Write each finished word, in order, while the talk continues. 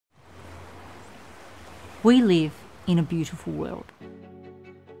We live in a beautiful world.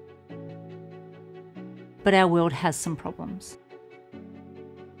 But our world has some problems.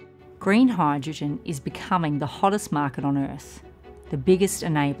 Green hydrogen is becoming the hottest market on Earth, the biggest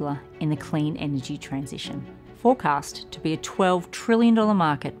enabler in the clean energy transition. Forecast to be a $12 trillion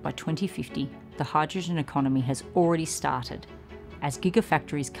market by 2050, the hydrogen economy has already started as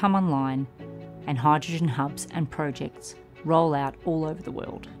gigafactories come online and hydrogen hubs and projects roll out all over the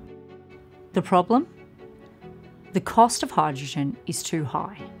world. The problem? The cost of hydrogen is too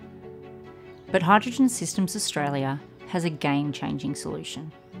high. But Hydrogen Systems Australia has a game-changing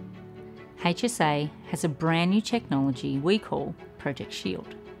solution. HSA has a brand new technology we call Project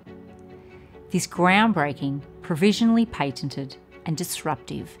Shield. This groundbreaking, provisionally patented and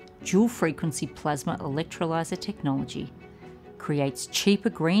disruptive dual frequency plasma electrolyzer technology creates cheaper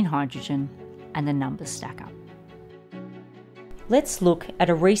green hydrogen, and the numbers stack up. Let's look at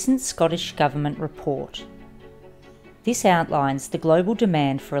a recent Scottish Government report. This outlines the global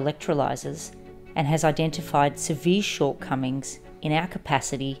demand for electrolyzers and has identified severe shortcomings in our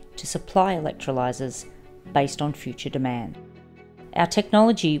capacity to supply electrolyzers based on future demand. Our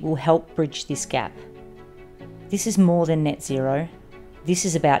technology will help bridge this gap. This is more than net zero. This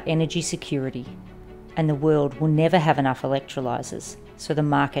is about energy security, and the world will never have enough electrolyzers, so the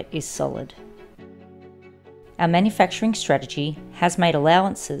market is solid. Our manufacturing strategy has made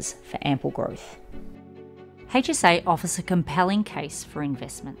allowances for ample growth. HSA offers a compelling case for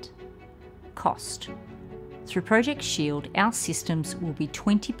investment. Cost. Through Project Shield, our systems will be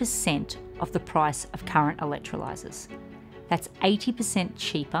 20% of the price of current electrolyzers. That's 80%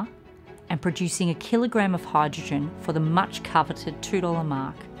 cheaper and producing a kilogram of hydrogen for the much coveted $2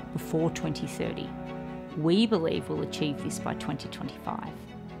 mark before 2030. We believe we'll achieve this by 2025.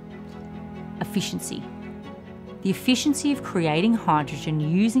 Efficiency. The efficiency of creating hydrogen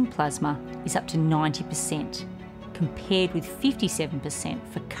using plasma is up to 90%, compared with 57%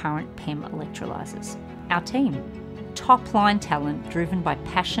 for current PEM electrolyzers. Our team, top-line talent driven by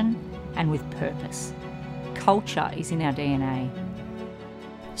passion and with purpose. Culture is in our DNA.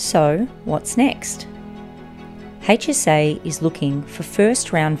 So, what's next? HSA is looking for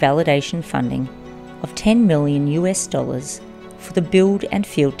first-round validation funding of $10 million for the build and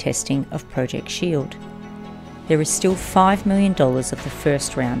field testing of Project Shield. There is still $5 million of the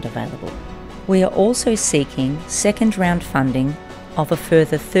first round available. We are also seeking second round funding of a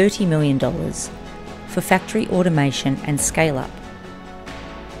further $30 million for factory automation and scale-up.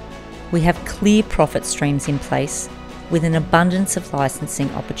 We have clear profit streams in place with an abundance of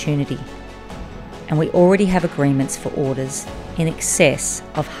licensing opportunity, and we already have agreements for orders in excess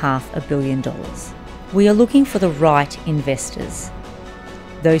of $500 million. We are looking for the right investors,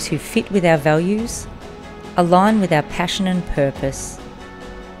 those who fit with our values, align with our passion and purpose,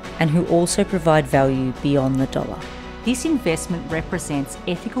 and who also provide value beyond the dollar. This investment represents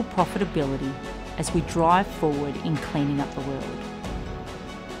ethical profitability as we drive forward in cleaning up the world.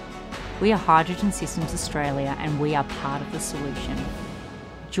 We are Hydrogen Systems Australia, and we are part of the solution.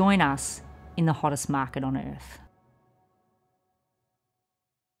 Join us in the hottest market on Earth.